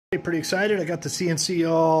Pretty excited. I got the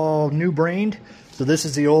CNC all new brained. So this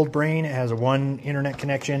is the old brain. It has a one internet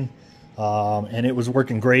connection, and it was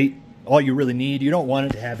working great. All you really need, you don't want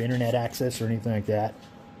it to have internet access or anything like that,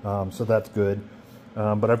 so that's good.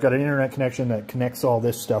 But I've got an internet connection that connects all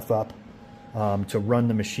this stuff up to run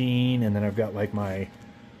the machine, and then I've got like my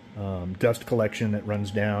dust collection that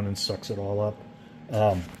runs down and sucks it all up.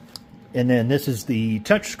 And then this is the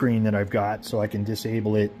touch screen that I've got, so I can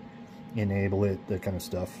disable it, enable it, that kind of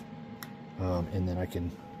stuff. And then I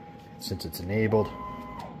can, since it's enabled,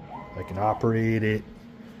 I can operate it.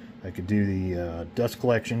 I could do the dust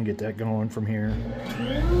collection, get that going from here.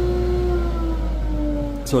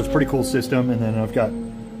 So it's a pretty cool system. And then I've got,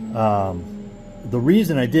 the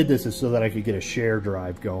reason I did this is so that I could get a share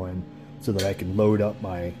drive going, so that I can load up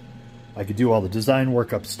my, I could do all the design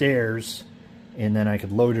work upstairs, and then I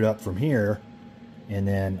could load it up from here. And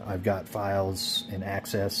then I've got files and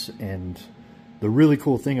access. And the really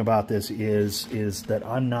cool thing about this is that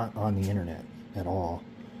I'm not on the internet at all.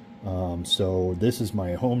 So this is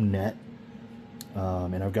my home net,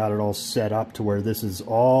 and I've got it all set up to where this is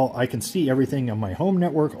all, I can see everything on my home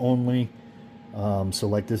network only. So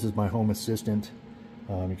like this is my home assistant.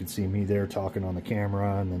 You can see me there talking on the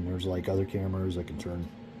camera, and then there's like other cameras. I can turn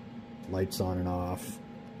lights on and off.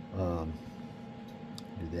 Do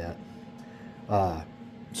that.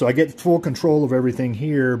 So I get full control of everything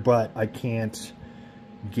here, but I can't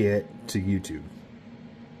get to YouTube.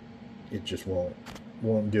 It just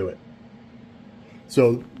won't do it.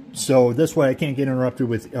 So this way I can't get interrupted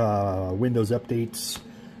with Windows updates.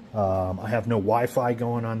 I have no Wi-Fi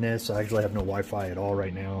going on this. I actually have no Wi-Fi at all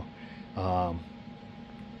right now.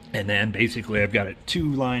 And then basically I've got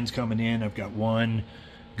two lines coming in. I've got one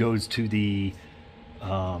goes to the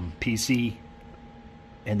PC,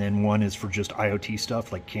 and then one is for just IoT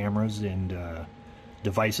stuff like cameras and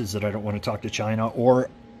devices that I don't want to talk to China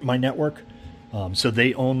or my network. So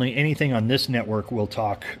they only, anything on this network will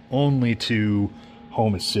talk only to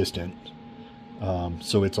Home Assistant.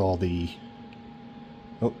 So it's all the,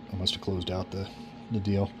 oh, I must have closed out the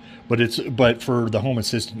deal. But for the Home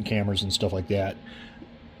Assistant cameras and stuff like that,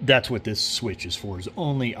 that's what this switch is for, is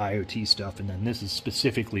only IoT stuff. And then this is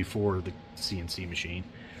specifically for the CNC machine.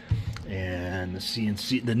 And the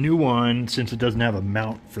CNC, the new one, since it doesn't have a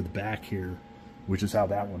mount for the back here, which is how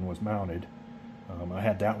that one was mounted. I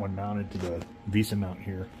had that one mounted to the Visa mount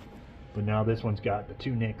here, but now this one's got the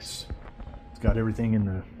two nicks. It's got everything in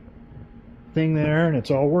the thing there, and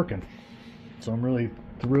it's all working. So I'm really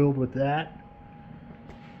thrilled with that.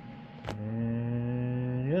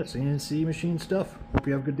 And yeah, CNC machine stuff. Hope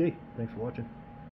you have a good day. Thanks for watching.